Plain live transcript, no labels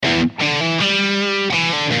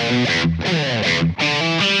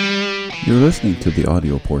You're listening to the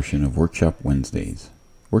audio portion of Workshop Wednesdays.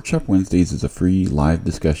 Workshop Wednesdays is a free live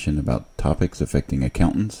discussion about topics affecting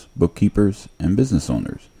accountants, bookkeepers, and business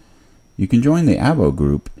owners. You can join the ABO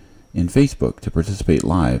group in Facebook to participate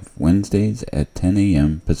live Wednesdays at 10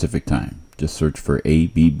 a.m. Pacific Time. Just search for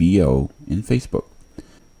ABBO in Facebook.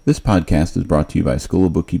 This podcast is brought to you by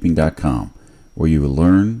schoolofbookkeeping.com, where you will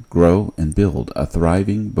learn, grow, and build a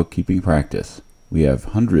thriving bookkeeping practice. We have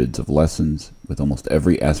hundreds of lessons with almost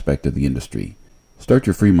every aspect of the industry. Start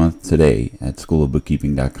your free month today at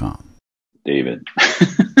schoolofbookkeeping.com. David.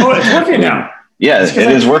 Oh, it's working now. Yeah, it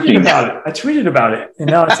is working. I tweeted about it, and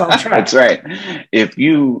now it's on track. That's right. If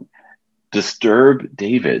you disturb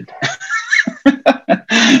David,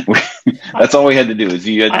 that's all we had to do is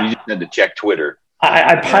you just had to check Twitter.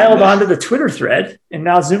 I piled onto the Twitter thread, and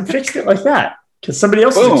now Zoom fixed it like that. Because somebody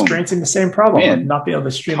else is experiencing the same problem of not being able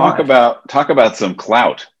to stream. Talk about some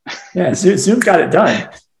clout. Yeah, Zoom got it done.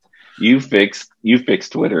 You fixed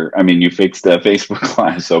Twitter. I mean, you fixed Facebook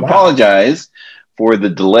Live. So Apologize for the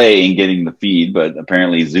delay in getting the feed, but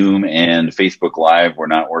apparently Zoom and Facebook Live were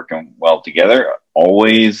not working well together.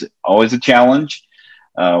 Always a challenge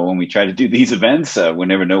when we try to do these events. We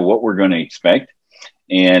never know what we're going to expect.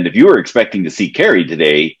 And if you were expecting to see Carrie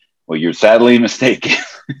today, well, you're sadly mistaken.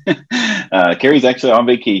 Carrie's actually on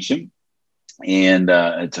vacation, and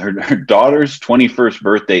it's her daughter's 21st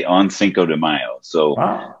birthday on Cinco de Mayo.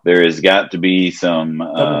 So there has got to be some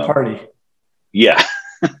double party. Yeah.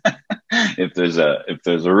 if there's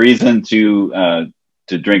a reason to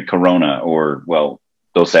drink Corona or, well,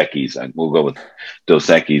 Dos Equis, we'll go with Dos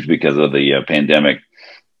Equis because of the pandemic.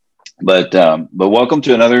 But welcome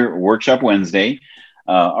to another Workshop Wednesday.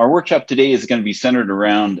 Our workshop today is going to be centered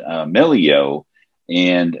around Melio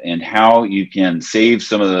and how you can save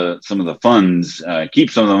some of the funds, keep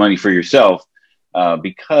some of the money for yourself,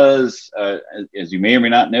 because as you may or may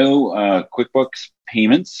not know, QuickBooks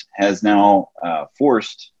Payments has now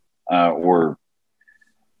forced or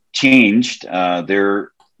changed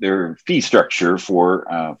their fee structure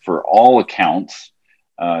for all accounts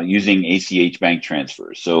using ACH bank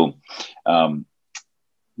transfers. So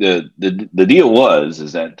the deal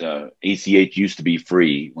is that ACH used to be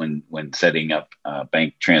free when setting up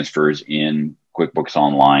bank transfers in QuickBooks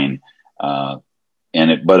Online, but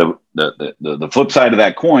the flip side of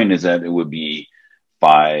that coin is that it would be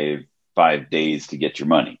five days to get your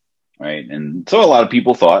money, right? And so a lot of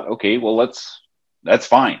people thought, okay, well that's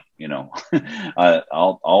fine,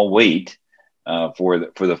 I'll wait for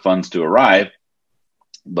the funds to arrive,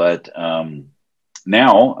 but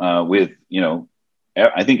now with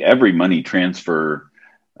I think every money transfer,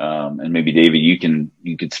 and maybe David,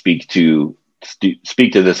 you could speak to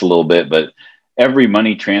this a little bit, but every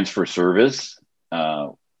money transfer service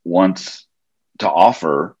wants to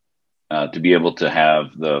offer to be able to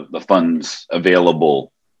have the funds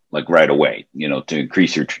available like right away, to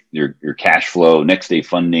increase your cash flow, next day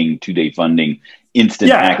funding, 2-day funding,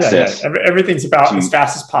 instant access. Yeah. Everything's about as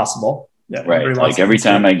fast as possible. Yeah, right. Like every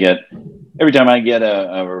time I get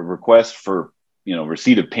a request for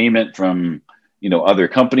receipt of payment from, other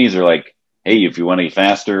companies are like, hey, if you want to get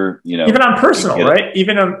faster, even on personal, right?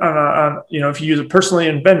 Even on if you use it personally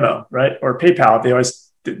in Venmo, right? Or PayPal,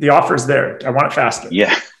 the offer is there. I want it faster.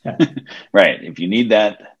 Yeah. Right. If you need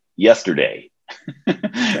that yesterday,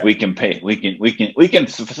 we can pay, we can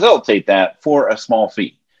facilitate that for a small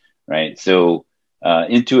fee. Right. So,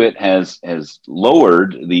 Intuit has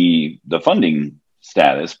lowered the funding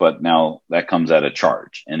status, but now that comes at a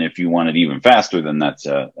charge. And if you want it even faster, then that's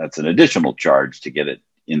an additional charge to get it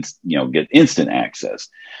get instant access.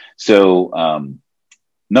 So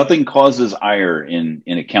nothing causes ire in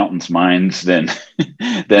accountants' minds than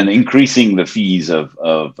increasing the fees of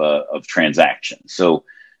transactions. So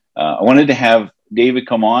I wanted to have David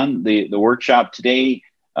come on the workshop today,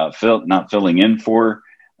 not filling in for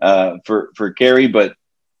Carrie, but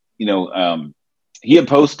he had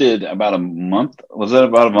posted about a month. Was that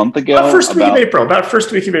about a month ago? About first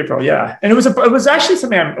week of April. Yeah. And it was actually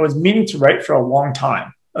something I was meaning to write for a long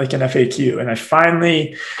time, like an FAQ. And I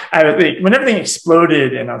finally, when everything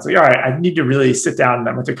exploded and I was like, all right, I need to really sit down. And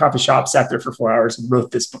I went to a coffee shop, sat there for 4 hours and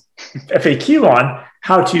wrote this FAQ on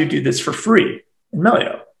how to do this for free in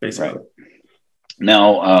Melio, basically. Right.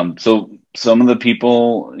 Now, so some of the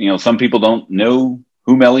people, some people don't know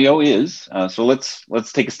who Melio is. So let's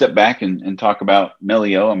take a step back and talk about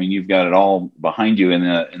Melio. I mean, you've got it all behind you in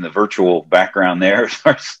the virtual background there,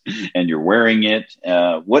 and you're wearing it.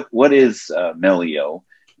 What is Melio?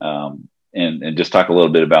 And just talk a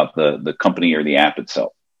little bit about the company or the app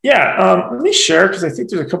itself. Yeah, let me share because I think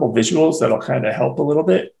there's a couple of visuals that'll kind of help a little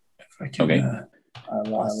bit. If I can, okay. I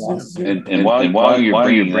lost Zoom. And while you're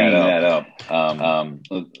bringing that up,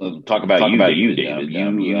 talk about you, David.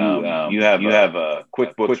 You have a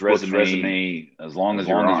QuickBooks resume as long as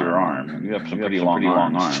your arm. You have some pretty long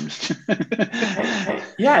arms.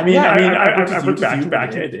 Yeah, I mean, I worked with you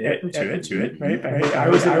back into it, right?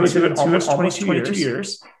 I was doing almost 22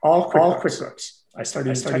 years, all QuickBooks. I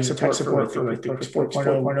started tech support for like the QuickBooks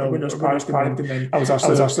 4.0 Windows product, and then I was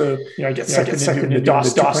also I get second into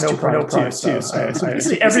DOS 2.0 products too. So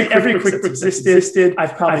every QuickBooks existed,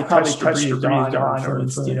 I've probably touched or breathed on, or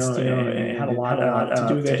influenced, and had a lot to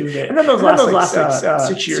do with it. And then those last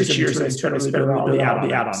 6 years, I spent really the add-on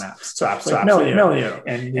apps. So apps like Melio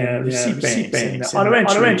and Receipt Banks, and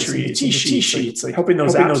Auto Entry, T-Sheets, like helping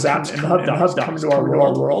those apps and Hub come into our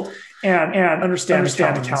world. And understand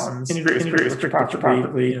accountants, integrate with QuickBooks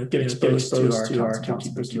properly, get exposed to our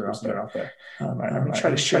accountants that are out there. I'm going to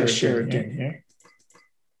try to share again here.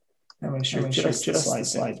 I'm going to share just a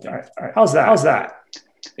slide. All right. How's that?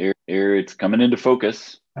 Here, it's coming into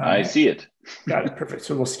focus. I see it. Got it. Perfect.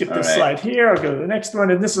 So we'll skip this slide here. I'll go to the next one.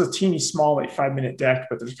 And this is a teeny small, like 5-minute deck,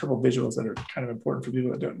 but there's a couple of visuals that are kind of important for people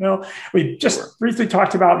that don't know. We just briefly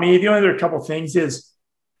talked about me. The only other couple of things is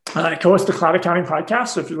I co-host the Cloud Accounting Podcast.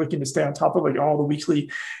 So if you're looking to stay on top of like all the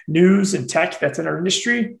weekly news and tech that's in our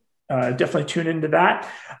industry, definitely tune into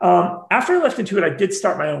that. After I left Intuit, I did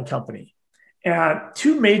start my own company. And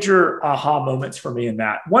two major aha moments for me in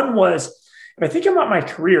that. One was, if I think about my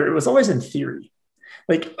career, it was always in theory.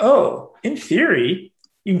 Like, in theory,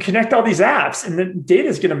 you can connect all these apps and the data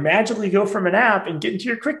is going to magically go from an app and get into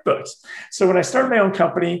your QuickBooks. So when I started my own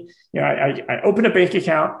company, I opened a bank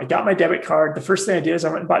account. I got my debit card. The first thing I did is I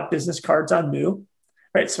went and bought business cards on Moo,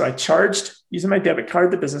 right? So I charged using my debit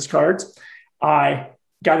card, the business cards. I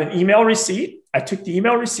got an email receipt. I took the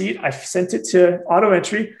email receipt. I sent it to Auto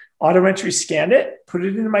Entry. Auto Entry scanned it, put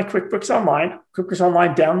it into my QuickBooks Online. QuickBooks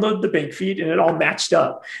Online downloaded the bank feed, and it all matched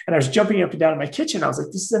up. And I was jumping up and down in my kitchen. I was like,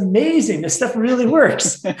 "This is amazing! This stuff really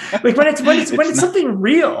works." Like when it's something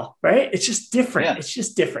real, right? It's just different. Yeah. It's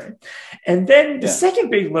just different. And then the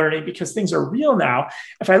second big learning, because things are real now.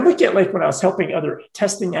 If I look at like when I was helping other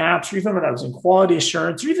testing apps, or even when I was in quality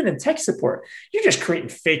assurance, or even in tech support, you're just creating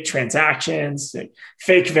fake transactions, like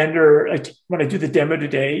fake vendor. Like when I do the demo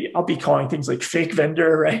today, I'll be calling things like fake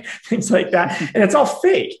vendor, right? Things like that. And it's all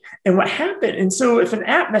fake. And what happened? And so if an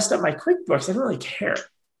app messed up my QuickBooks, I don't really care.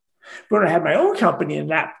 But when I had my own company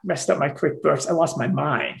and that messed up my QuickBooks, I lost my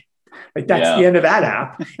mind. Like that's the end of that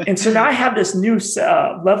app. And so now I have this new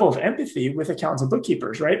level of empathy with accountants and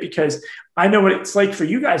bookkeepers, right? Because I know what it's like for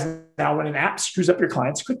you guys now when an app screws up your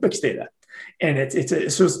client's QuickBooks data. And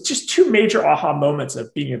so it's just two major aha moments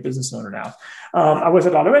of being a business owner now. I was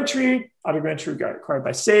at Auto Entry. Auto Entry got acquired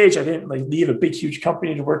by Sage. I didn't leave a big, huge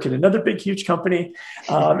company to work at another big, huge company.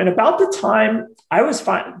 And about the time I was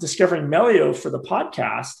discovering Melio for the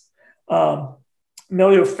podcast,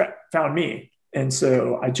 Melio found me. And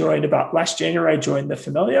so I joined about last January, I joined the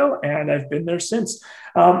Familio, and I've been there since.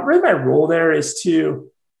 Really my role there is to,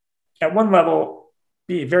 at one level,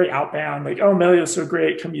 be very outbound, like, Melio is so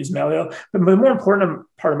great, come use Melio. But the more important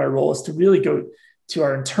part of my role is to really go to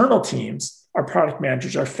our internal teams, our product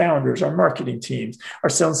managers, our founders, our marketing teams, our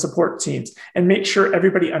sales and support teams, and make sure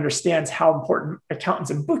everybody understands how important accountants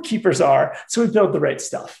and bookkeepers are so we build the right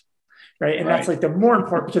stuff, right? And that's like the more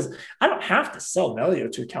important, because I don't have to sell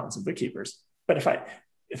Melio to accountants and bookkeepers. But if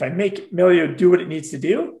I make Melio do what it needs to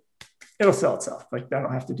do, it'll sell itself. Like I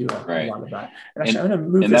don't have to do a lot of that. And actually, I'm going to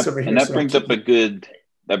move this over here. And that brings up a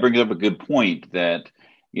good point that,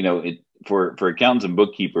 for accountants and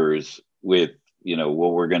bookkeepers with,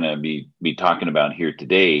 what we're going to be talking about here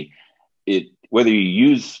today, whether you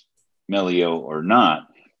use Melio or not,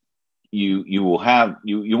 you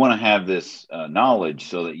want to have this knowledge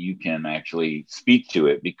so that you can actually speak to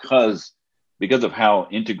it because of how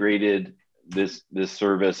integrated this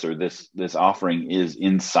service or this offering is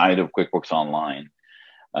inside of QuickBooks Online.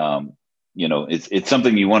 It's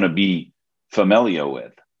something you want to be familiar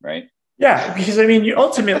with, right? Yeah, because you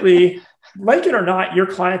ultimately, like it or not, your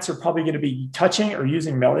clients are probably going to be touching or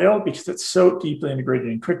using Melio because it's so deeply integrated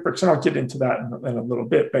in QuickBooks. And I'll get into that in a little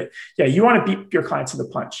bit. But yeah, you want to beat your clients to the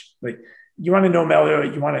punch. Like you want to know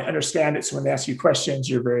Melio, you want to understand it. So when they ask you questions,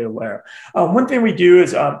 you're very aware. One thing we do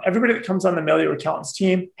is everybody that comes on the Melio accountants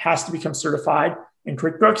team has to become certified in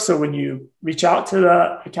QuickBooks. So when you reach out to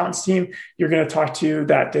the accountants team, you're going to talk to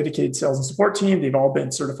that dedicated sales and support team. They've all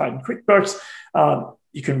been certified in QuickBooks.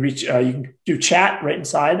 You can do chat right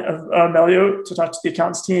inside of Melio to talk to the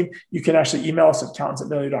accountants team. You can actually email us at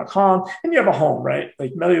accountants@melio.com, and you have a home, right?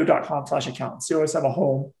 Like melio.com/accountants. You always have a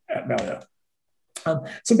home at Melio.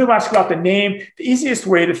 Some people ask about the name. The easiest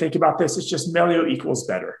way to think about this is just Melio equals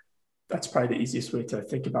better. That's probably the easiest way to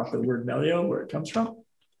think about the word Melio, where it comes from.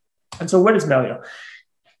 And so what is Melio?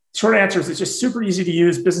 Short answer is it's just super easy to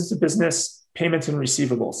use, business to business, payments and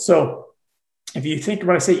receivables. So if you think,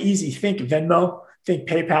 when I say easy, think Venmo, think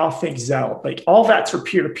PayPal, think Zelle. Like all that's for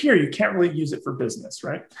peer-to-peer. You can't really use it for business,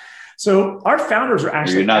 right? So our founders are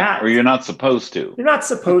actually you're not supposed to. You're not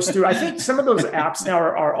supposed to. I think some of those apps now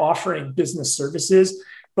are offering business services,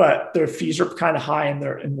 but their fees are kind of high, and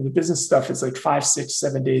the business stuff is like 5, 6,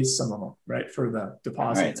 7 days, some of them, right, for the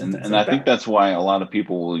deposits. Right. And I think that's why a lot of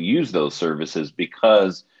people will use those services,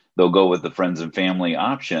 because they'll go with the friends and family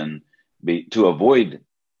option to avoid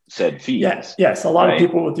said fees. Yes. A lot of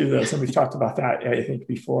people will do this, and we've talked about that, I think,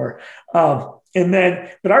 before.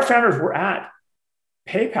 But our founders were at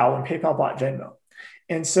PayPal when PayPal bought Venmo.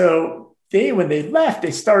 And so when they left,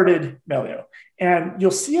 they started Melio. And you'll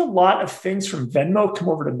see a lot of things from Venmo come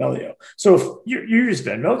over to Melio. So if you use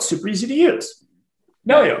Venmo, it's super easy to use.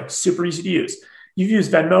 Melio, super easy to use. You've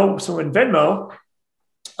used Venmo. So in Venmo,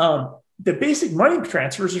 the basic money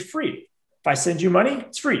transfers are free. If I send you money,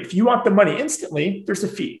 it's free. If you want the money instantly, there's a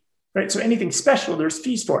fee, right? So anything special, there's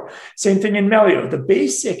fees for. Same thing in Melio. The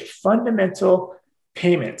basic fundamental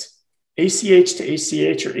payment, ACH to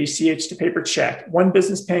ACH or ACH to paper check, one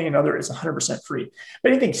business paying another, is 100% free.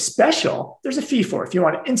 But anything special, there's a fee for. If you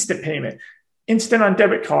want an instant payment, instant on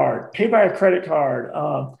debit card, pay by a credit card,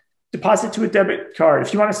 deposit to a debit card.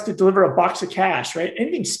 If you want us to deliver a box of cash, right?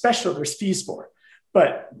 Anything special, there's fees for.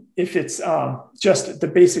 But if it's just the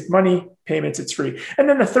basic money payments, it's free. And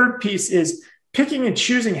then the third piece is picking and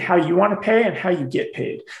choosing how you want to pay and how you get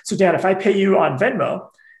paid. So Dan, if I pay you on Venmo,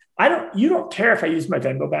 you don't care if I use my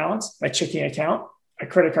Venmo balance, my checking account, my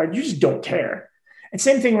credit card. You just don't care. And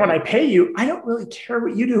same thing when I pay you, I don't really care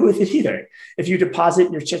what you do with it either. If you deposit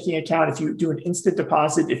in your checking account, if you do an instant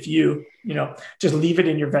deposit, if you just leave it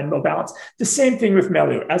in your Venmo balance. The same thing with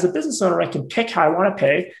Melio. As a business owner, I can pick how I want to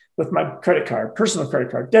pay with my credit card, personal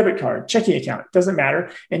credit card, debit card, checking account. It doesn't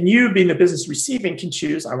matter. And you, being the business receiving, can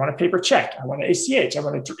choose, I want a paper check, I want an ACH, I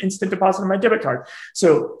want an instant deposit on my debit card.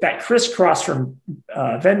 So that crisscross from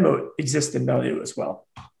Venmo exists in Melio as well.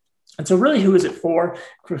 And so really, who is it for?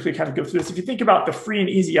 Quickly kind of go through this. If you think about the free and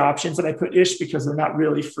easy options, and I put ish because they're not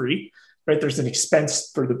really free, right? There's an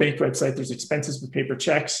expense for the bank website. There's expenses with paper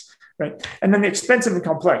checks, right? And then the expensive and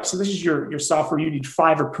complex. So this is your software. You need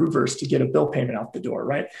 5 approvers to get a bill payment out the door,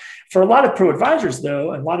 right? For a lot of pro advisors,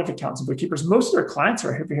 though, and a lot of accountants and bookkeepers, most of their clients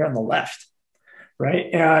are over here on the left, right?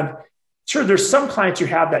 And sure, there's some clients you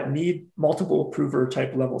have that need multiple approver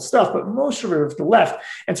type level stuff, but most of it are to the left.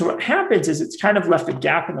 And so what happens is it's kind of left a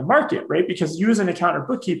gap in the market, right? Because you as an accountant or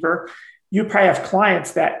bookkeeper, you probably have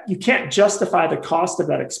clients that you can't justify the cost of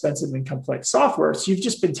that expensive and complex software. So you've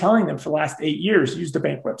just been telling them for the last 8 years, use the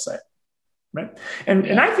bank website, right?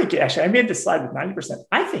 And I think, actually, I made this slide with 90%.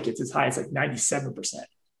 I think it's as high as like 97%.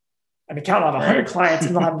 An account will have 100 clients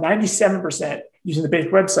and they'll have 97% using the bank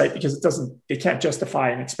website because they can't justify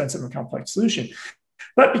an expensive and complex solution.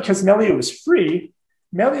 But because Melio is free,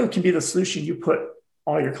 Melio can be the solution you put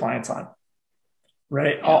all your clients on,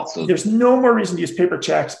 right? Yeah, there's no more reason to use paper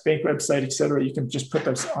checks, bank website, et cetera. You can just put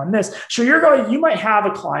those on this. So you might have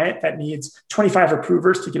a client that needs 25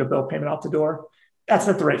 approvers to get a bill payment out the door. That's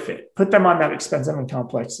not the right fit. Put them on that expensive and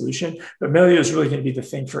complex solution. But Melio is really going to be the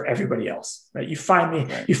thing for everybody else, right? You finally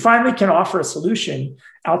can offer a solution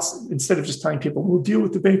instead of just telling people, we'll deal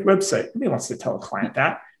with the bank website. Nobody wants to tell a client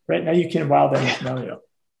that, right? Now you can wow them with Melio.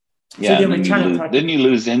 Yeah, so then you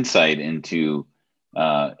lose insight into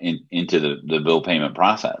the bill payment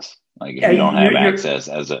process. Like if you don't have access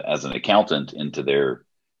as an accountant into their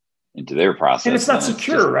process, and it's not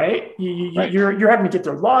secure, right? You're having to get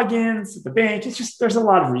their logins at the bank. It's just, there's a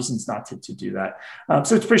lot of reasons not to do that.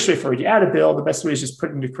 So it's pretty straightforward. You add a bill. The best way is just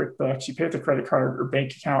put it into QuickBooks. You pay with a credit card or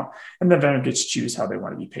bank account, and then vendor gets to choose how they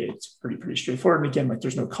want to be paid. It's pretty straightforward. And again, like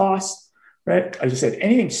there's no cost, right? Like I said,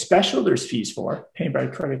 anything special, there's fees for, paying by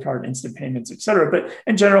credit card, instant payments, et cetera. But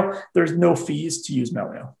in general, there's no fees to use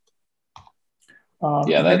Melio.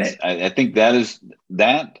 I think that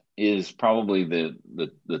is probably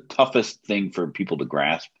the toughest thing for people to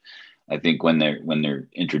grasp. I think when they're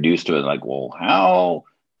introduced to it, like, well,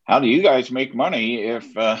 how do you guys make money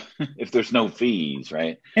if there's no fees,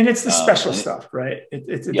 right? And it's the special stuff, right?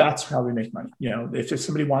 That's how we make money. If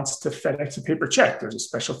somebody wants to FedEx a paper check, there's a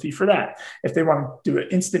special fee for that. If they want to do an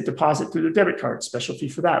instant deposit through their debit card, special fee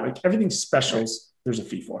for that. Like everything specials, there's a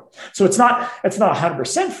fee for. So it's not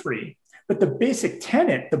 100% free. But the basic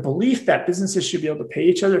tenet, the belief that businesses should be able to pay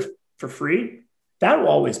each other for free, that will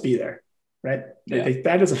always be there, right? Yeah.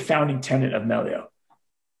 That is a founding tenet of Melio.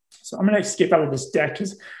 So I'm going to escape out of this deck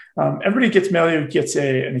because everybody gets Melio gets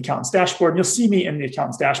an accountant's dashboard. And you'll see me in the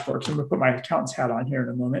accountant's dashboard. So I'm going to put my accountant's hat on here in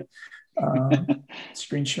a moment.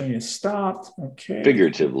 Screen sharing is stopped. Okay.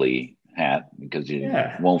 Figuratively hat, because you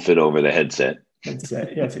won't fit over the headset.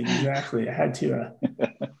 Yes, exactly. I had to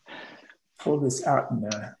pull this out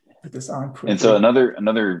and put this on quickly. And so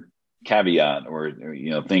another caveat or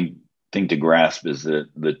thing to grasp is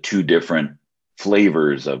the two different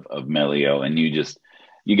flavors of Melio, and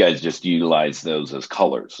you guys just utilize those as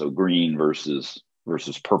colors. So green versus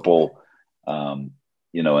purple, and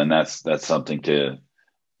that's something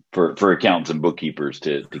for accountants and bookkeepers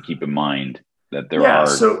to keep in mind, that there are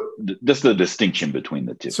just the distinction between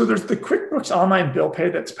the two. So there's the QuickBooks Online Bill Pay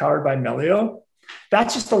that's powered by Melio.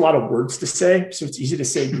 That's just a lot of words to say. So it's easy to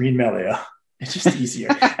say green Melio. It's just easier.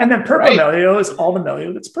 And then purple Melio is all the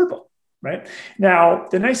Melio that's purple, right? Now,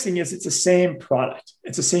 the nice thing is it's the same product.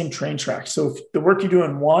 It's the same train track. So if the work you do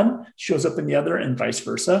in one shows up in the other and vice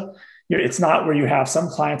versa. It's not where you have some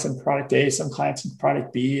clients in product A, some clients in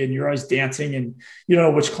product B, and you're always dancing and you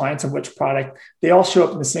don't know which clients and which product. They all show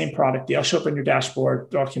up in the same product. They all show up in your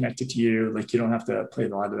dashboard. They're all connected to you. Like, you don't have to play a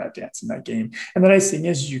lot of that dance in that game. And the nice thing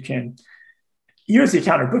is you as the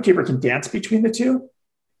accountant or bookkeeper can dance between the two,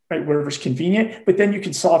 right? Whatever's convenient, but then you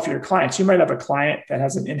can solve for your clients. You might have a client that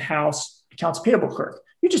has an in-house accounts payable clerk.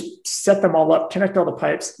 You just set them all up, connect all the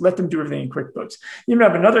pipes, let them do everything in QuickBooks. You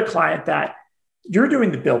might have another client that you're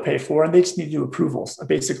doing the bill pay for, and they just need to do approvals, a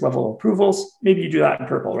basic level of approvals. Maybe you do that in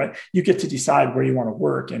purple, right? You get to decide where you want to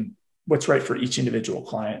work and what's right for each individual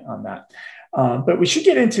client on that. But we should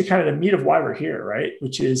get into kind of the meat of why we're here, right?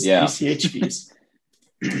 Which is ACH fees.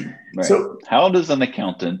 Right. So how does an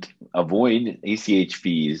accountant avoid ACH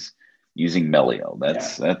fees using Melio?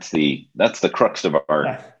 That's the crux of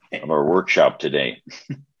our workshop today.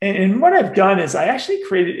 And what I've done is I actually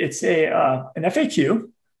created, it's an FAQ,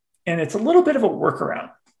 and it's a little bit of a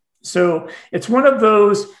workaround. So it's one of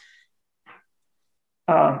those,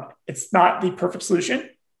 it's not the perfect solution,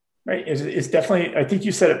 right? It's definitely, I think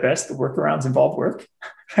you said it best, the workarounds involve work.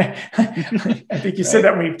 I think you said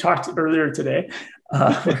that when we talked earlier today,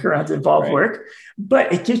 workarounds involve work,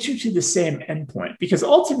 but it gets you to the same endpoint, because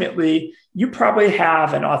ultimately you probably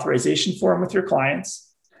have an authorization form with your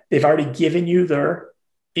clients. They've already given you their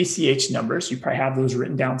ACH numbers. You probably have those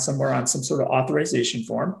written down somewhere on some sort of authorization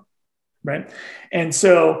form. Right. And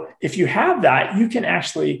so if you have that, you can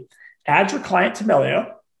actually add your client to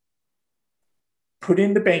Melio, put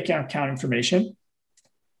in the bank account information,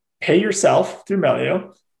 pay yourself through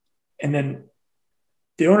Melio, and then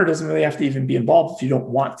the owner doesn't really have to even be involved if you don't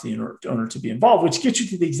want the owner to be involved, which gets you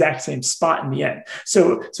to the exact same spot in the end.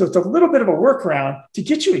 So it's a little bit of a workaround to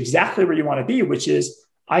get you exactly where you want to be, which is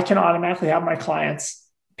I can automatically have my clients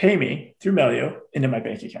pay me through Melio into my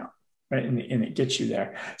bank account. Right. And it gets you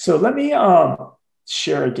there. So let me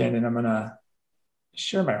share again, and I'm going to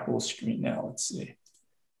share my whole screen now. Let's see.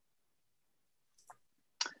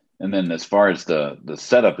 And then as far as the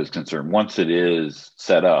setup is concerned, once it is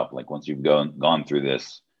set up, like once you've gone through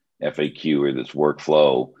this FAQ or this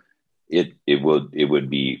workflow, it would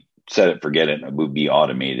be set it, forget it. It would be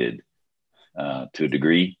automated to a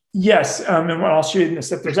degree. Yes. And what I'll show you in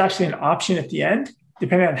this, if there's actually an option at the end,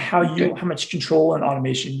 depending on how much control and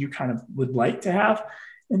automation you kind of would like to have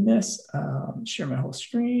in this. Share my whole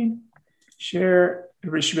screen. Share.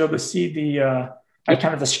 Everybody should be able to see the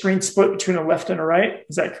kind of the screen split between a left and a right.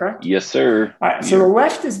 Is that correct? Yes, sir. All right. So the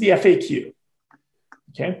left is the FAQ.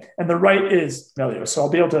 Okay. And the right is Melio. So I'll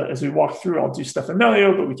be able to, as we walk through, I'll do stuff in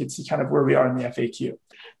Melio, but we can see kind of where we are in the FAQ.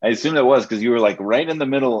 I assume that was because you were like right in the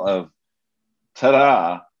middle of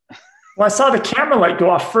ta-da. When I saw the camera light go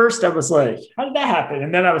off first, I was like, how did that happen?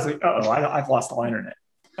 And then I was like, I've lost all internet.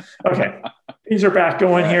 Okay. These are back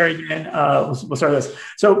going here again. We'll start this.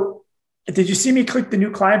 So did you see me click the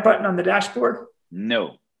new client button on the dashboard?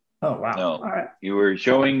 No. Oh, wow. No. All right. You were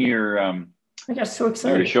showing your I got so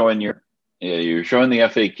excited. You were showing you're showing the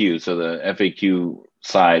FAQ. So the FAQ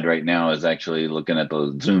side right now is actually looking at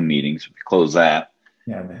the Zoom meetings. Close that.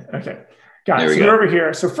 Yeah. Okay. Got it. So you're over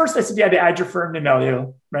here. So first I said, to add your firm to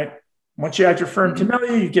Melio, right? Once you add your firm to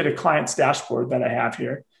Melio, you get a client's dashboard that I have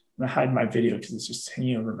here. I'm going to hide my video because it's just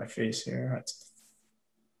hanging over my face here.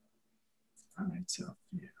 All right. So,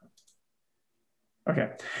 yeah.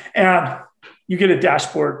 Okay. And you get a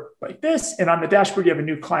dashboard like this. And on the dashboard, you have a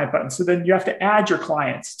new client button. So then you have to add your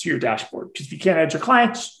clients to your dashboard, because if you can't add your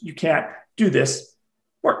clients, you can't do this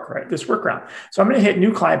work, right? This workaround. So I'm going to hit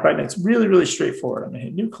new client button. It's really, really straightforward. I'm going to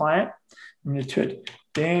hit new client. I'm going to hit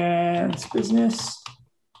Dan's business.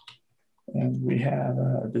 And we have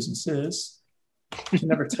businesses. I can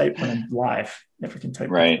never type when I'm live. Never can type.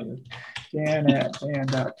 Right.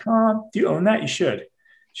 Dan@dan.com. Do you own that? You should.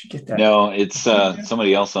 Get that. No, it's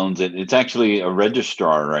somebody else owns it. It's actually a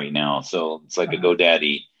registrar right now, so it's like a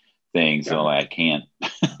GoDaddy thing. So I can't.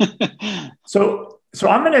 So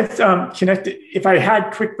I'm going to connect it. If I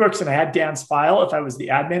had QuickBooks and I had Dan's file, if I was the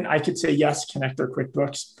admin, I could say yes, connect their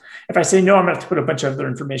QuickBooks. If I say no, I'm going to have to put a bunch of other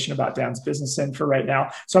information about Dan's business in for right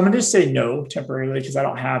now. So I'm going to just say no temporarily because I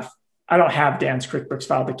don't have Dan's QuickBooks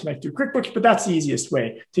file to connect through QuickBooks, but that's the easiest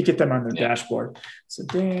way to get them on their dashboard. So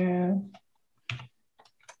Dan,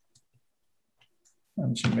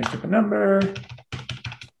 I'm just going to make up a number.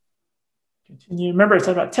 Continue. Remember, it's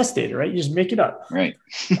all about test data, right? You just make it up. Right.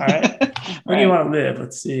 All right. Where do you want to live?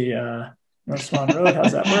 Let's see. North Swan Road.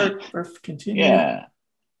 How's that work? Continue. Yeah.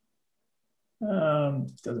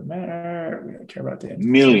 Doesn't matter. We don't care about the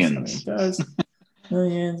millions. It does.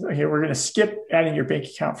 Millions. Okay, we're going to skip adding your bank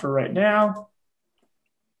account for right now.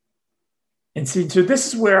 And see, so this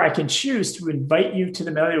is where I can choose to invite you to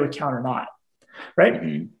the Melio account or not, right?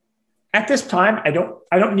 Mm-hmm. At this time, I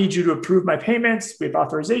don't need you to approve my payments. We have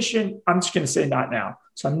authorization. I'm just going to say not now.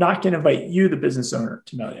 So I'm not going to invite you, the business owner,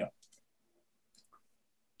 to Melio.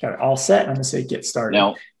 Got it all set. I'm going to say get started.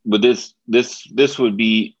 Now, would this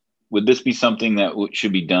be something that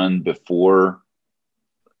should be done before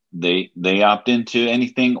they opt into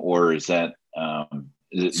anything, or is that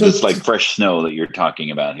just like fresh snow that you're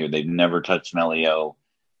talking about here? They've never touched Melio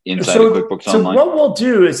inside of QuickBooks Online? So what we'll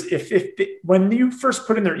do is when you first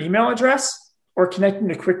put in their email address or connect them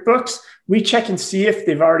to QuickBooks, we check and see if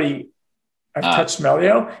they've already touched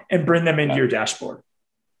Melio and bring them into your dashboard.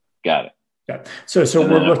 Got it. Yeah. So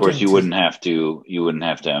we're looking. Of course, you wouldn't have to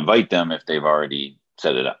invite them if they've already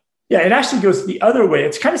set it up. Yeah, it actually goes the other way.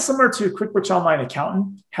 It's kind of similar to QuickBooks Online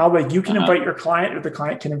Accountant, how like you can invite your client or the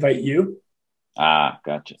client can invite you.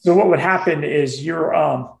 Gotcha. So what would happen is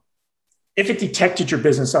if it detected your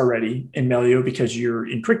business already in Melio because you're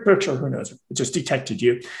in QuickBooks or who knows, it just detected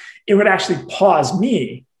you, it would actually pause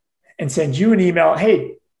me and send you an email.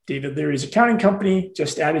 Hey, David Leary's accounting company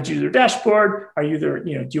just added you to their dashboard. Are you there? Do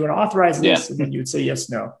you want to authorize this? Yeah. And then you would say yes,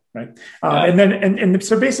 no, right?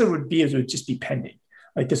 So basically it would just be pending.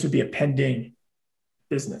 Like this would be a pending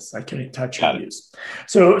business. I couldn't touch or use.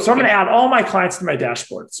 So I'm going to add all my clients to my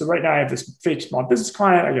dashboard. So right now I have this fake small business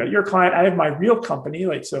client. I got your client. I have my real company.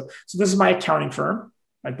 So this is my accounting firm,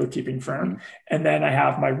 my bookkeeping firm. Mm-hmm. And then I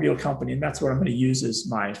have my real company. And that's what I'm going to use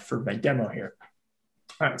as for my demo here.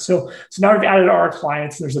 All right. So now we've added our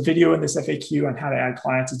clients. There's a video in this FAQ on how to add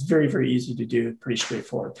clients. It's very, very easy to do. Pretty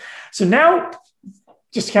straightforward. So now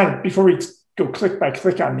just kind of before we go click by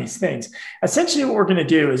click on these things, essentially what we're going to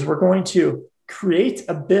do is we're going to create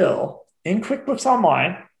a bill in QuickBooks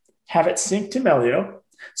Online, have it sync to Melio.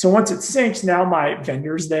 So once it syncs, now my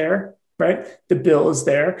vendor's there, right? The bill is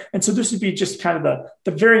there. And so this would be just kind of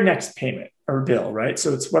the very next payment or bill, right?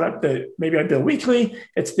 So it's maybe I bill weekly.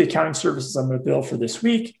 It's the accounting services I'm going to bill for this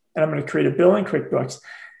week. And I'm going to create a bill in QuickBooks.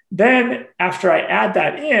 Then after I add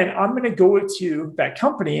that in, I'm going to go to that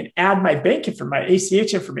company and add my my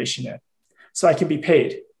ACH information in so I can be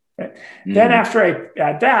paid. Right? Mm-hmm. Then after I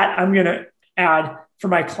add that, I'm going to add for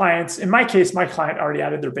my clients. In my case, my client already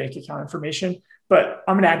added their bank account information, but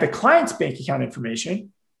I'm going to add the client's bank account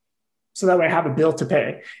information so that way I have a bill to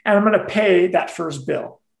pay. And I'm going to pay that first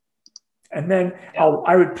bill. And then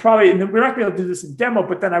I would probably, and we're not going to be able to do this in demo,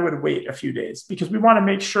 but then I would wait a few days because we want to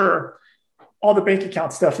make sure all the bank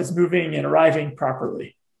account stuff is moving and arriving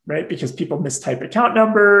properly, right? Because people mistype account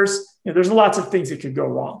numbers. There's lots of things that could go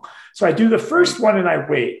wrong. So I do the first one and I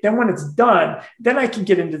wait. Then when it's done, then I can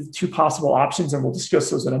get into the two possible options, and we'll discuss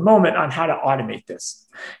those in a moment on how to automate this.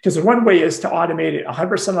 Because the one way is to automate it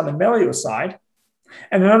 100% on the Melio side.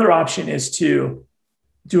 And another option is to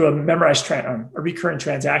do a recurring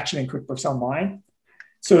transaction in QuickBooks Online.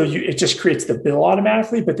 So it just creates the bill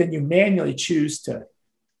automatically, but then you manually choose to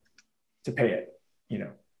pay it,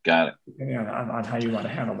 Got it. Depending on how you want to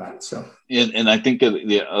handle that. So, and I think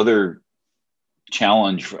the other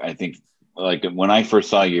challenge, I think, like when I first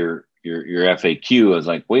saw your FAQ, I was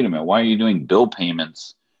like, wait a minute, why are you doing bill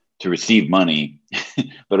payments to receive money?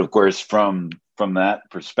 But of course, from that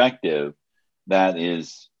perspective,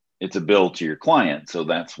 it's a bill to your client, so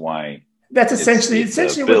that's why. That's essentially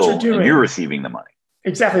what you're doing. And you're receiving the money.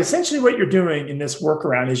 Exactly. Essentially, what you're doing in this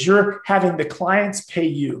workaround is you're having the clients pay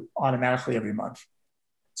you automatically every month.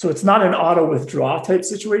 So it's not an auto withdraw type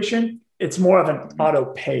situation. It's more of an auto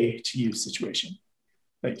pay to you situation.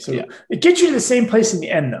 It gets you to the same place in the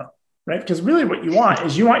end though, right? Because really what you want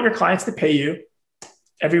is you want your clients to pay you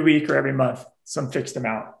every week or every month, some fixed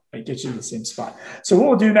amount. It gets you to the same spot. So what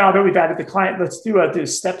we'll do now that we've added the client, let's do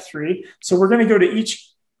step 3. So we're going to go to each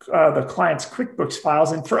the client's QuickBooks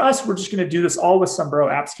files. And for us, we're just going to do this all with Sombrero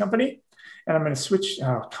Apps Company. And I'm going to switch.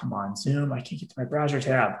 Oh, come on, Zoom. I can't get to my browser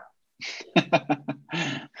tab. All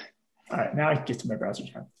right, now I can get to my browser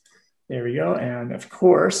tab. There we go. And of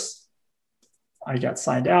course, I got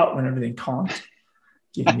signed out when everything conked.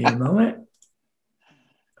 Give me a moment.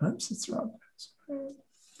 Oops, it's wrong.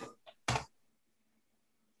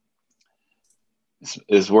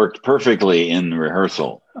 This worked perfectly in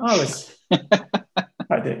rehearsal. Oh, it's.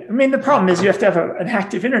 I mean, the problem is you have to have an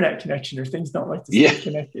active internet connection or things don't like to stay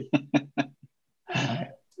connected. All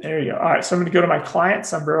right, there you go. All right, so I'm going to go to my client,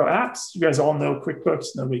 Sombrero Apps. You guys all know QuickBooks,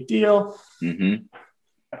 no big deal. Mm-hmm.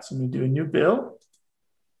 So I'm going to do a new bill.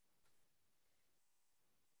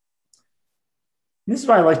 And this is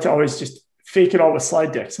why I like to always just fake it all with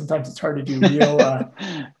slide decks. Sometimes it's hard to do real.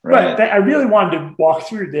 Right. But I really wanted to walk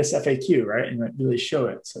through this FAQ, right, and really show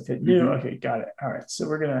it. So if it new, okay, got it. All right, so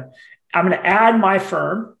I'm going to add my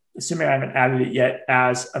firm, assuming I haven't added it yet,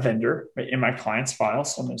 as a vendor, right, in my client's file.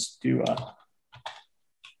 So I'm going to do all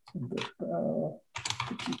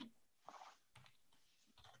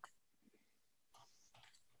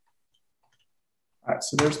right,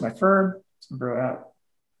 so there's my firm, Sombrero App.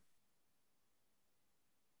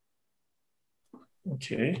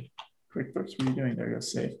 Okay, QuickBooks, what are you doing there? Go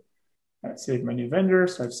save. All right, save my new vendor.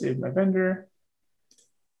 So I've saved my vendor.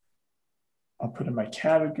 I'll put in my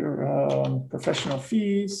category, professional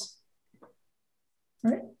fees,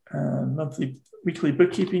 right? Weekly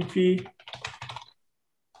bookkeeping fee.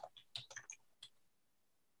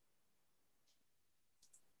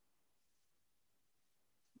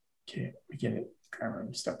 Okay, we get it.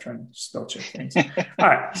 Stop trying to spell check things. All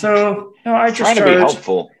right, so now I just charge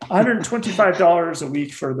 $125 a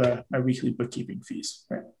week for my weekly bookkeeping fees,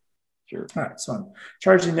 right? Sure. All right, so I'm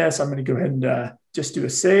charging this. I'm going to go ahead and just do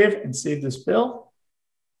a save and save this bill.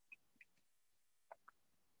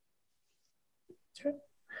 Okay,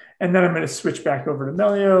 and then I'm going to switch back over to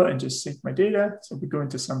Melio and just sync my data. So we go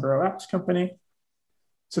into Sombrero Apps Company.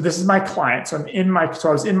 So this is my client. So I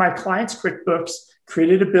was in my client's QuickBooks,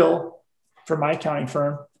 created a bill for my accounting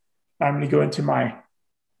firm. I'm going to go into my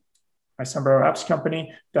Sombrero Apps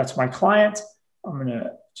Company. That's my client. I'm going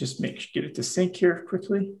to just get it to sync here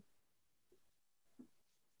quickly.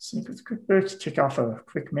 Sync with QuickBooks, kick off a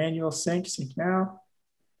quick manual sync now.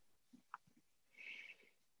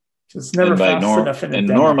 It's never fast enough in a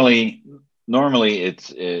demo. Normally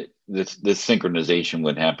this synchronization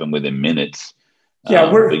would happen within minutes.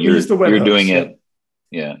 Yeah, we use the webhooks. You're doing it.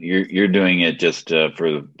 Yeah, you're doing it just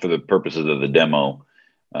for the purposes of the demo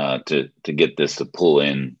to get this to pull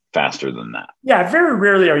in faster than that. Yeah, very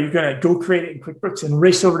rarely are you going to go create it in QuickBooks and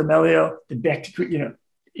race over to Melio, then back to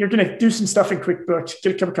you're going to do some stuff in QuickBooks,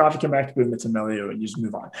 get a cup of coffee, come back to boom, it's a Melio, and you just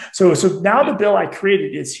move on. So now the bill I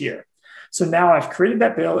created is here. So now I've created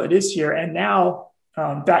that bill, it is here, and now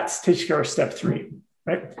that takes care of step 3,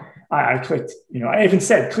 right? I clicked, I even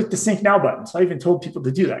said, click the sync now button. So I even told people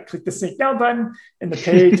to do that. Click the sync now button in the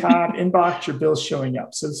pay tab inbox, your bill's showing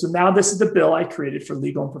up. So now this is the bill I created for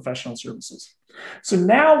legal and professional services. So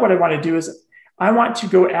now what I want to do is I want to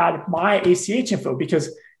go add my ACH info, because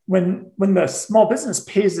when the small business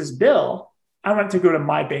pays this bill, I want to go to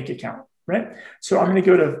my bank account, right? So I'm going to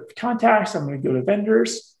go to contacts, I'm going to go to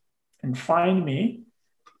vendors and find me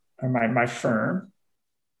or my firm.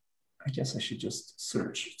 I guess I should just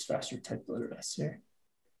search. It's faster to type the letter S here.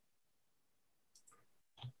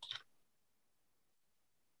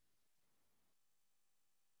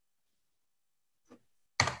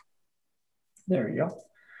 There we go.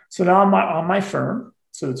 So now I'm on my firm.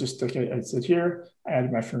 So just like I said here, I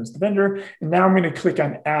added my firm as the vendor. And now I'm going to click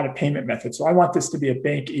on add a payment method. So I want this to be a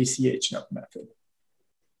bank ACH method.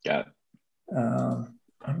 Got it. I'm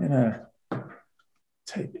going to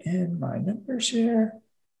type in my numbers here.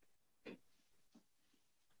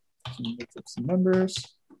 Make up some numbers.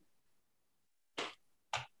 I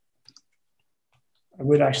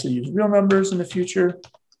would actually use real numbers in the future.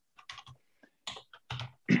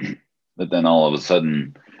 But then all of a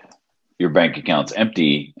sudden, your bank account's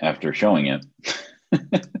empty after showing it. How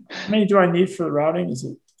many do I need for the routing? Is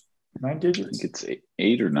it 9 digits? I think it's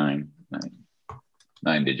 8 or 9.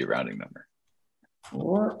 9-digit routing number.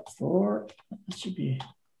 4. It should be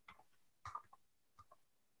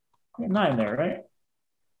 9 there, right?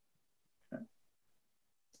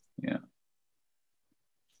 Yeah.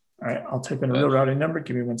 All right, I'll type in a real routing number.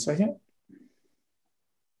 Give me 1 second.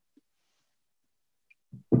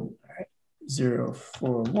 All right,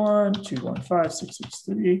 041 215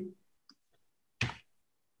 663.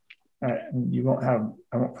 All right, and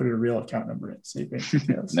I won't put a real account number in. Save bank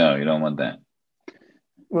details. No, you don't want that.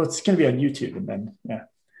 Well, it's going to be on YouTube, and then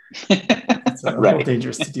it's a little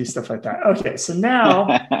dangerous to do stuff like that. Okay, so now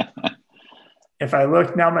if I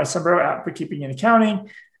look now, my Sombrero app bookkeeping and accounting,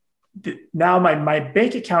 now my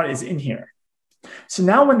bank account is in here. So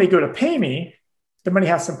now when they go to pay me, the money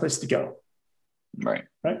has someplace to go. Right.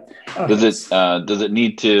 Okay. Does it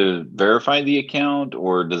need to verify the account,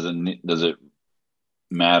 or does it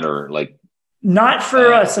matter? Like, not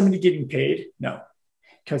for somebody getting paid, no,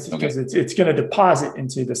 because it's going to deposit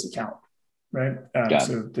into this account, right?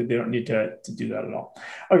 So they don't need to do that at all.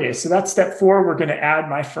 Okay, so that's step 4. We're going to add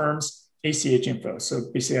my firm's ACH info.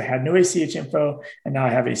 So basically, I had no ACH info, and now I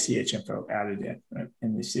have ACH info added in, right?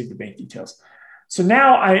 And they save the bank details. So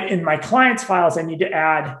now in my client's files, I need to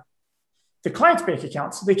add the client's bank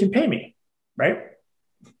account so they can pay me, right?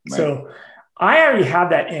 So I already have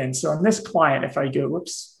that in. So on this client, if I go,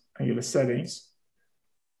 I go to settings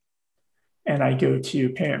and I go to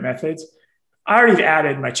payment methods, I already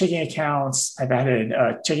added my checking accounts. I've added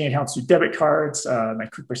checking accounts through debit cards, my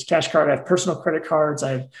QuickBooks Cash Card. I have personal credit cards.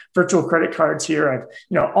 I have virtual credit cards here. I've,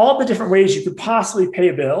 all the different ways you could possibly pay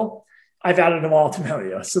a bill. I've added them all to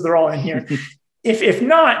Melio. So they're all in here. If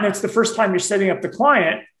not, and it's the first time you're setting up the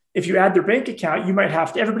client, if you add their bank account, you might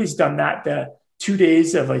have to, everybody's done that, the 2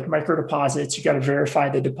 days of like micro deposits, you got to verify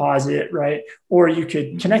the deposit, right? Or you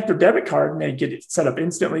could connect their debit card and then get it set up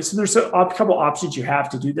instantly. So there's a couple options you have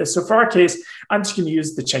to do this. So for our case, I'm just going to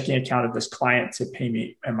use the checking account of this client to pay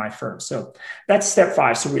me and my firm. So that's step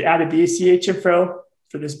 5. So we added the ACH info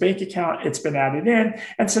for this bank account. It's been added in.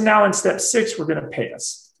 And so now in step 6, we're going to pay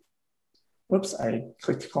us. Whoops, I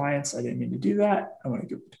clicked clients. I didn't mean to do that. I want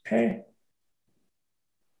to go to pay.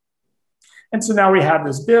 And so now we have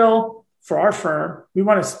this bill for our firm. We're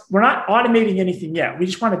not automating anything yet. We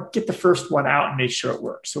just want to get the first one out and make sure it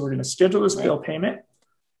works. So we're going to schedule this bill payment.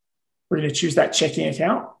 We're going to choose that checking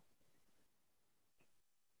account.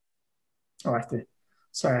 Oh, I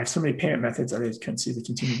have so many payment methods. I just couldn't see the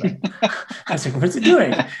continue button. I was like, what's it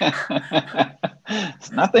doing?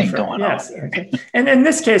 There's nothing going on. Okay. And in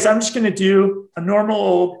this case, I'm just going to do a normal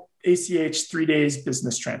old ACH 3 days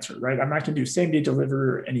business transfer, right? I'm not going to do same day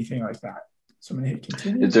deliver or anything like that. So I'm going to hit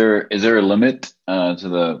continue. Is there a limit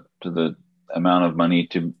to the amount of money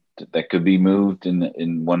that could be moved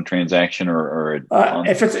in one transaction or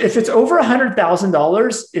if it's over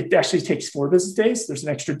 $100,000, it actually takes 4 business days. There's an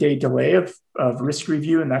extra day delay of risk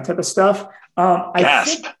review and that type of stuff.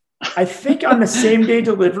 I think on the same day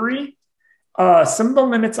delivery, some of the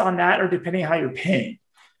limits on that are depending on how you're paying.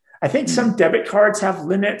 I think some debit cards have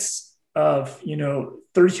limits of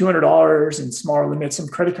 $3,200 and smaller limits. Some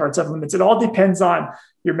credit cards have limits. It all depends on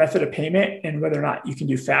your method of payment and whether or not you can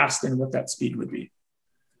do fast and what that speed would be.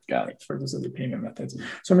 Got it. For those other payment methods.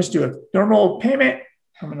 So I'm just do a normal payment.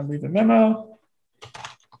 I'm going to leave a memo.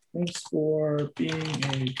 Thanks for being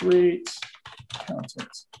a great accountant.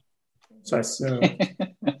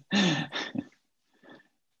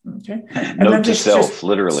 Okay. And Note then to self,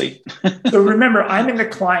 literally. So remember, I'm in the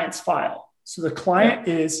client's file. So the client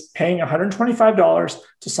is paying $125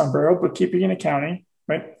 to Sombrero Bookkeeping and Accounting,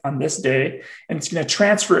 right, on this day, and it's going to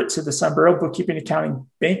transfer it to the Sombrero Bookkeeping and Accounting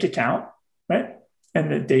bank account, right?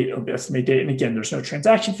 And the date will be estimated date. And again, there's no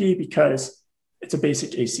transaction fee because it's a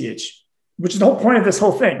basic ACH, which is the whole point of this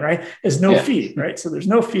whole thing, right? Is no fee, right? So there's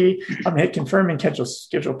no fee. I'm going to hit confirm and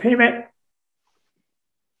schedule payment.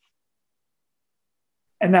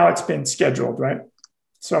 And now it's been scheduled, right?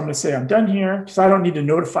 So I'm going to say I'm done here because I don't need to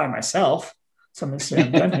notify myself. So I'm going to say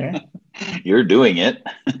I'm done here. You're doing it.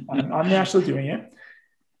 I'm actually doing it.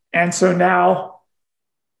 And so now,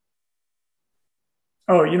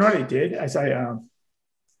 you know what I did?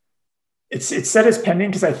 It's set as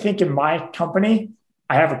pending because I think in my company,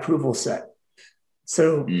 I have approval set.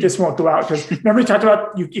 So this won't go out because remember we talked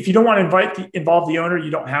about if you don't want to involve the owner,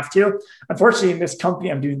 you don't have to. Unfortunately, in this company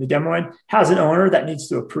I'm doing the demo in has an owner that needs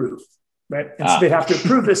to approve, right? And so they'd have to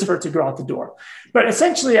approve this for it to go out the door. But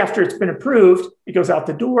essentially, after it's been approved, it goes out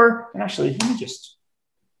the door. And actually, let me just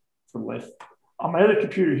on my other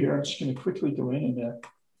computer here, I'm just going to quickly go in and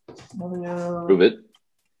prove it.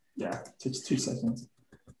 Yeah, it takes 2 seconds.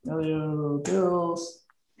 Melio bills.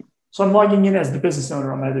 So I'm logging in as the business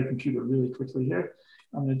owner on my other computer really quickly here.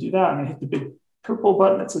 I'm going to do that. I'm going to hit the big purple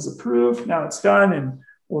button that says approve. Now it's done, and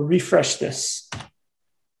we'll refresh this.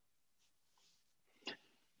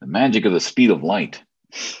 The magic of the speed of light.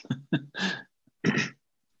 It's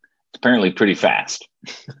apparently pretty fast.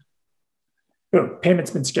 Boom,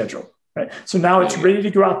 payment's been scheduled, right? So now it's ready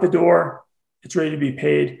to go out the door. It's ready to be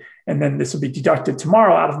paid. And then this will be deducted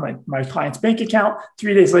tomorrow out of my client's bank account.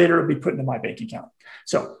 3 days later, it'll be put into my bank account.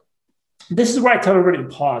 So This is why I tell everybody to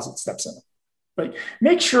pause at step 7. Like,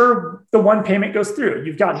 make sure the one payment goes through.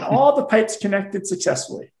 You've gotten all the pipes connected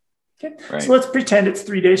successfully. Okay. Right. So let's pretend it's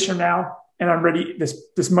 3 days from now and I'm ready.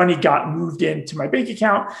 This money got moved into my bank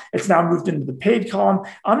account. It's now moved into the paid column.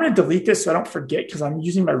 I'm going to delete this so I don't forget, because I'm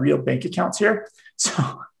using my real bank accounts here.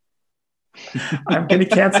 So I'm going to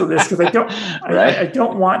cancel this because I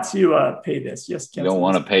don't want to pay this. Yes. You don't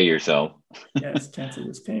want to pay yourself. Yes. Cancel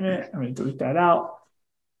this payment. I'm going to delete that out.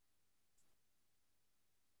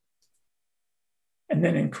 And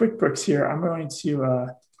then in QuickBooks here, I'm going to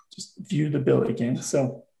just view the bill again.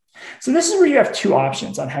 So this is where you have 2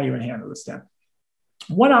 options on how you would handle this then.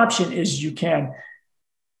 One option is you can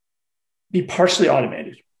be partially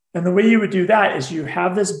automated. And the way you would do that is you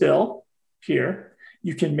have this bill here.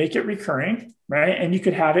 You can make it recurring, right? And you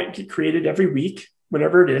could have it get created every week,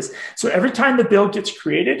 whatever it is. So every time the bill gets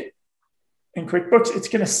created in QuickBooks, it's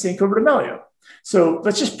going to sync over to Melio. So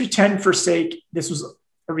let's just pretend for sake this was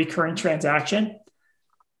a recurring transaction.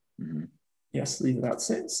 Mm-hmm. Yes, leave it out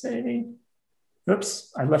saving.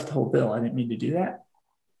 Oops, I left the whole bill. I didn't mean to do that.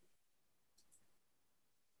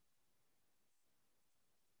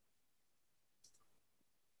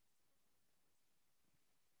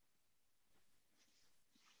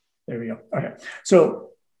 There we go. Okay, so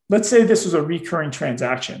let's say this was a recurring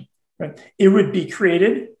transaction. Right? It would be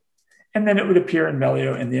created, and then it would appear in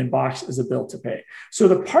Melio in the inbox as a bill to pay. So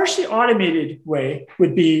the partially automated way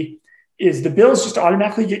would be is the bills just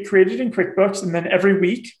automatically get created in QuickBooks, and then every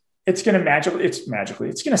week it's going to it's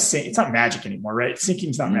going to sync. It's not magic anymore, right?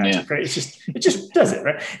 Syncing is not magic, right? It just does it,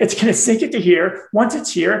 right? It's going to sync it to here. Once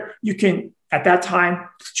it's here, you can at that time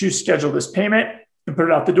choose schedule this payment and put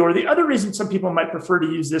it out the door. The other reason some people might prefer to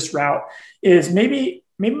use this route is maybe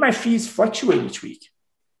my fees fluctuate each week,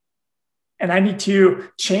 and I need to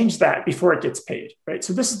change that before it gets paid, right?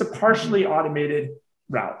 So this is the partially automated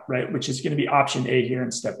route, right? Which is going to be option A here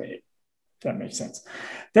in step 8. If that makes sense.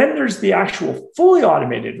 Then there's the actual fully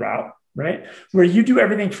automated route, right? Where you do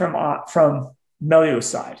everything from Melio's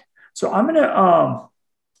side. So I'm going to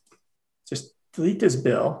just delete this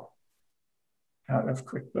bill out of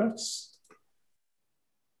QuickBooks.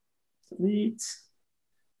 Delete.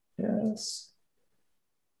 Yes.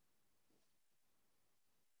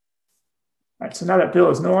 All right, so now that bill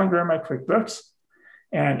is no longer in my QuickBooks.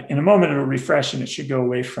 And in a moment, it'll refresh and it should go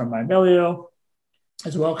away from my Melio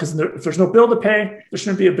as well, because if there's no bill to pay, there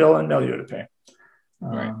shouldn't be a bill in Melio to pay.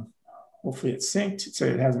 Right. Hopefully it's synced. So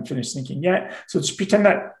it hasn't finished syncing yet. So just pretend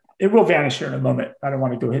that it will vanish here in a moment. I don't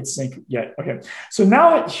want to go hit sync yet. Okay. So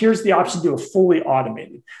now here's the option to do a fully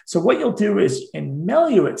automated. So what you'll do is in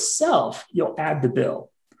Melio itself, you'll add the bill.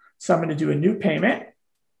 So I'm going to do a new payment.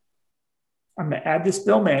 I'm going to add this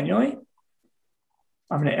bill manually.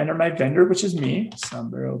 I'm going to enter my vendor, which is me,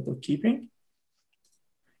 Sombrero Bookkeeping.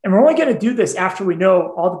 And we're only going to do this after we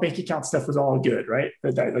know all the bank account stuff was all good, right?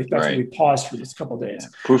 That's right. When we paused for this couple of days. Yeah.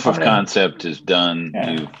 Proof of concept is done.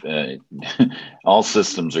 Yeah. All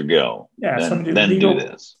systems are go. Yeah. Then do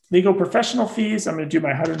this. Legal professional fees. I'm going to do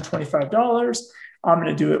my $125. I'm going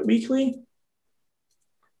to do it weekly.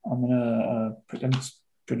 I'm going to put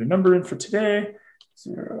a number in for today.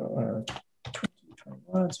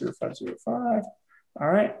 2021 0505. All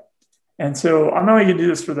right. And so I'm only going to do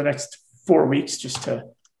this for the next 4 weeks just to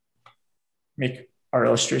make our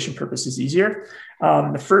illustration purposes easier.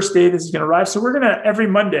 The first day this is going to arrive. So we're going to, every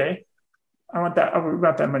Monday, I want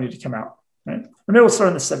that money to come out, right? And maybe we'll start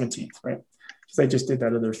on the 17th, right? Because I just did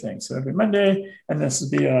that other thing. So every Monday, and this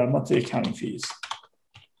will be monthly accounting fees.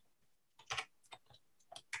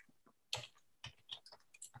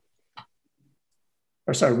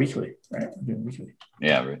 Or sorry, weekly, right? I'm doing weekly.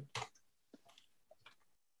 Yeah, right.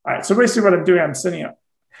 All right, so basically what I'm doing,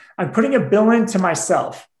 I'm putting a bill into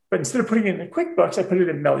myself, but instead of putting it in QuickBooks, I put it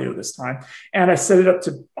in Melio this time. And I set it up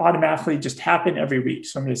to automatically just happen every week.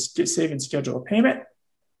 So I'm going to save and schedule a payment.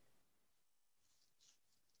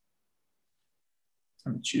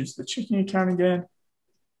 I'm going to choose the checking account again.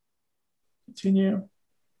 Continue.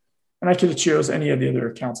 And I could have chose any of the other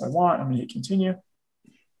accounts I want. I'm going to hit continue.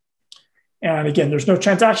 And again, there's no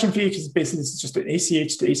transaction fee because basically this is just an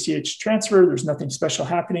ACH to ACH transfer. There's nothing special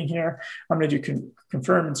happening here. I'm going to do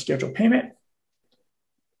confirm and schedule payment.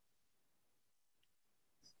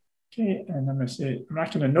 Okay, and I'm going to say, I'm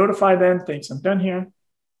not going to notify them. Thanks, I'm done here.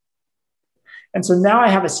 And so now I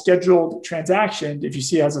have a scheduled transaction. If you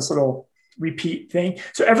see, it has this little repeat thing.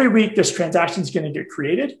 So every week, this transaction is going to get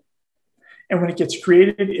created. And when it gets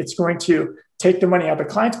created, it's going to take the money out of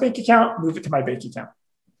the client's bank account, move it to my bank account.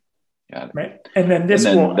 Got it. Right. And then this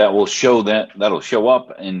that'll show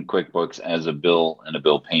up in QuickBooks as a bill and a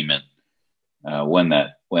bill payment when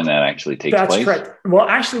that actually takes place. That's correct. Well,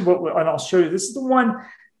 actually, and I'll show you. This is the one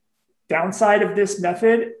downside of this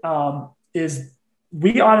method is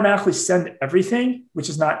we automatically send everything, which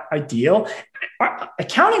is not ideal.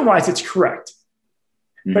 Accounting wise, it's correct.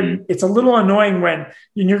 But it's a little annoying when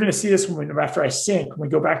you're going to see this after I sync, when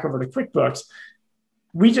we go back over to QuickBooks,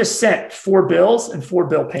 we just sent 4 bills and 4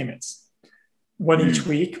 bill payments, one each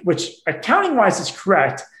week, which accounting wise is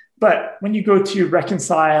correct. But when you go to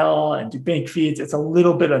reconcile and do bank feeds, it's a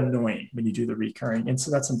little bit annoying when you do the recurring. And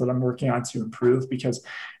so that's something I'm working on to improve, because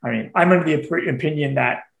I'm under the opinion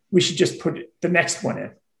that we should just put the next one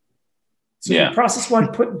in. So you process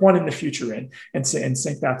one, put one in the future in, and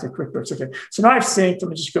sync that to QuickBooks. Okay, so now I've synced. Let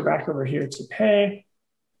me just go back over here to pay.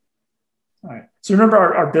 All right, so remember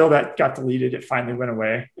our bill that got deleted, it finally went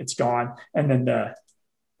away. It's gone. And then the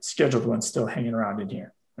scheduled one's still hanging around in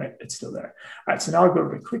here, right? It's still there. All right, so now I'll go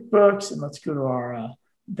over to QuickBooks and let's go to our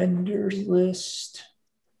vendors list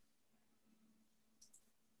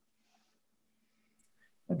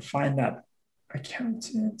and find that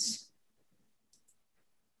accountants.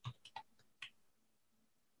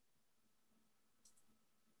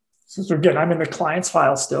 So again, I'm in the client's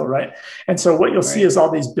file still, right? And so what you'll see is all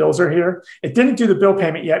these bills are here. It didn't do the bill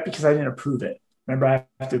payment yet because I didn't approve it. Remember, I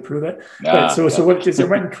have to approve it. So what it is, it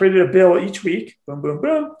went and created a bill each week, boom, boom,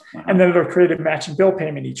 boom. And then it'll create a matching bill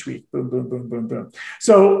payment each week, boom, boom, boom, boom, boom.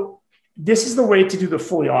 So this is the way to do the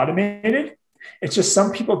fully automated. It's just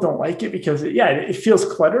some people don't like it because, it feels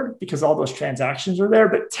cluttered because all those transactions are there.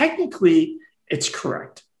 But technically, it's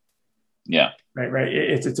correct. Yeah. Right.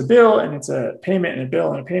 It's a bill and it's a payment and a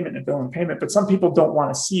bill and a payment and a bill and a payment. But some people don't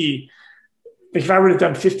want to see. Like if I would have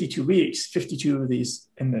done 52 weeks, 52 of these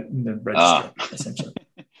in the register, essentially.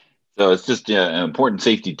 So it's just an important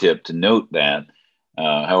safety tip to note that.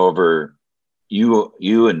 However, you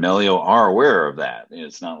and Melio are aware of that.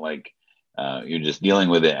 It's not like you're just dealing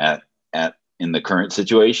with it in the current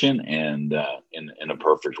situation, and in a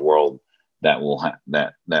perfect world that will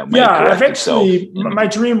that may correct itself. My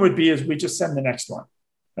dream would be is we just send the next one,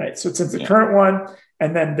 right? So since the current one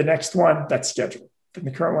and then the next one that's scheduled, then the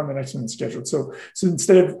current one, the next one is scheduled. So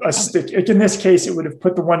instead of us in this case, it would have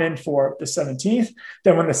put the one in for the 17th.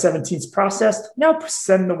 Then when the 17th is processed, now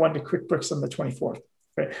send the one to QuickBooks on the 24th.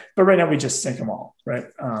 Right. But right now we just sync them all, right?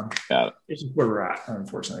 It's where we're at.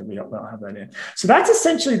 Unfortunately, we don't have that in. So that's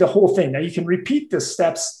essentially the whole thing. Now you can repeat the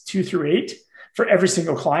steps 2 through 8 for every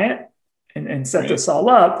single client and set this all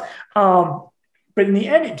up. But in the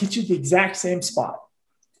end, it gets you the exact same spot.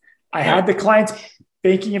 I had the client's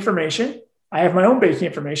banking information. I have my own banking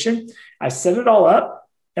information. I set it all up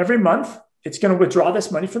every month. It's going to withdraw this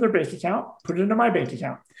money from their bank account, put it into my bank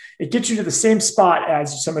account. It gets you to the same spot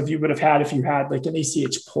as some of you would have had if you had like an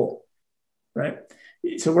ACH pull, right?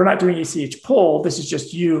 So we're not doing ACH pull. This is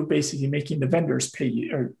just you basically making the vendors pay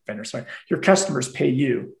you, your customers pay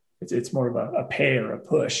you. It's more of a pay or a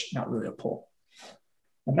push, not really a pull.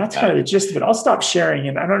 And that's kind of the gist of it. I'll stop sharing.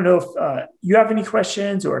 And I don't know if you have any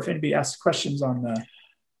questions or if anybody asks questions on the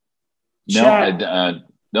chat. No, I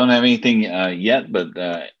don't have anything yet,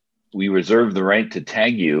 but we reserve the right to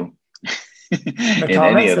tag you in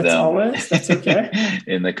any of them. Always, that's okay.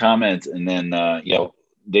 In the comments. And then,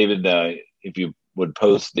 David, if you would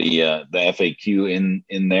post the FAQ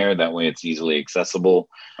in there, that way it's easily accessible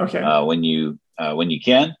when you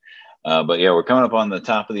can. But we're coming up on the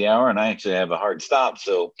top of the hour, and I actually have a hard stop.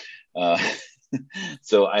 So,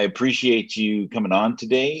 so I appreciate you coming on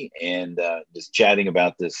today and just chatting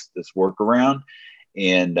about this workaround.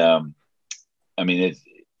 And I mean, it's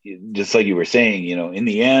just like you were saying, in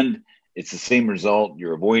the end, it's the same result.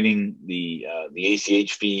 You're avoiding the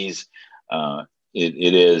ACH fees.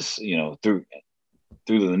 It is, through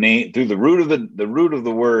the name, through the root of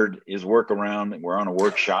the word is workaround. We're on a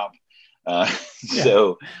workshop.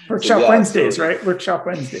 Workshop Wednesdays, right? Workshop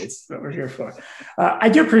Wednesdays, that we're here for. I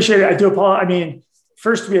do appreciate it. I do apologize. I mean,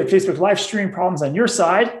 first we had Facebook live stream problems on your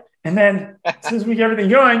side, and then as soon as we get everything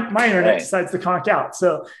going, my internet decides to conk out.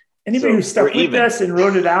 So anybody who stuck with us and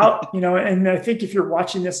wrote it out, and I think if you're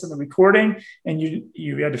watching this on the recording and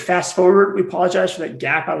you had to fast forward, we apologize for that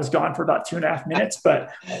gap. I was gone for about 2.5 minutes,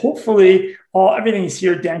 but hopefully everything is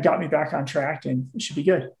here. Dan got me back on track, and it should be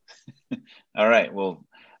good. All right. Well,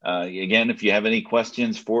 again, if you have any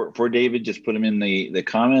questions for David, just put them in the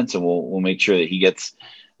comments, and we'll make sure that he gets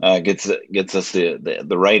us the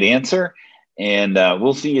right answer. And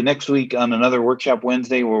we'll see you next week on another Workshop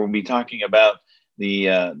Wednesday, where we'll be talking about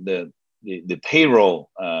the payroll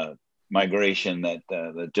migration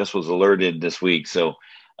that just was alerted this week. So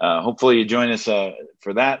hopefully you join us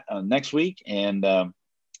for that next week, and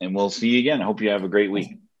we'll see you again. I hope you have a great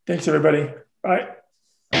week. Thanks, everybody. Bye.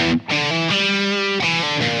 Bye.